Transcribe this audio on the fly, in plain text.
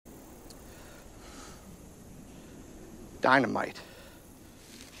Dynamite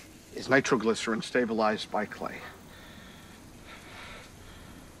is nitroglycerin stabilized by clay.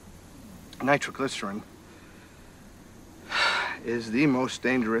 Nitroglycerin is the most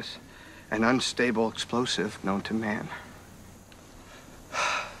dangerous and unstable explosive known to man.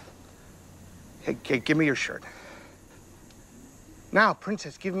 Hey, give me your shirt. Now,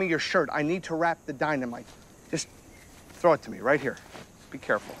 Princess, give me your shirt. I need to wrap the dynamite. Just throw it to me right here. Be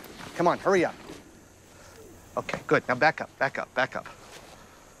careful. Come on, hurry up. Okay, good. Now back up, back up, back up.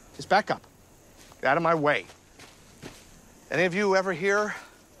 Just back up. Get out of my way. Any of you ever hear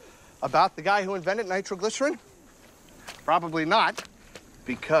about the guy who invented nitroglycerin? Probably not,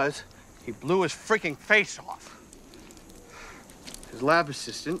 because he blew his freaking face off. His lab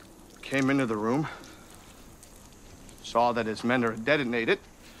assistant came into the room, saw that his men are detonated,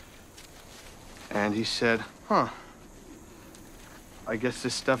 and he said, huh, I guess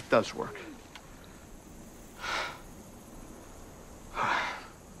this stuff does work.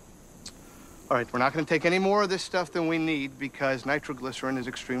 All right, we're not going to take any more of this stuff than we need because nitroglycerin is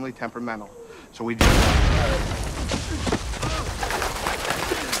extremely temperamental. So we just...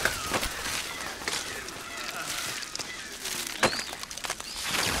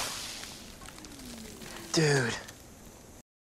 Dude.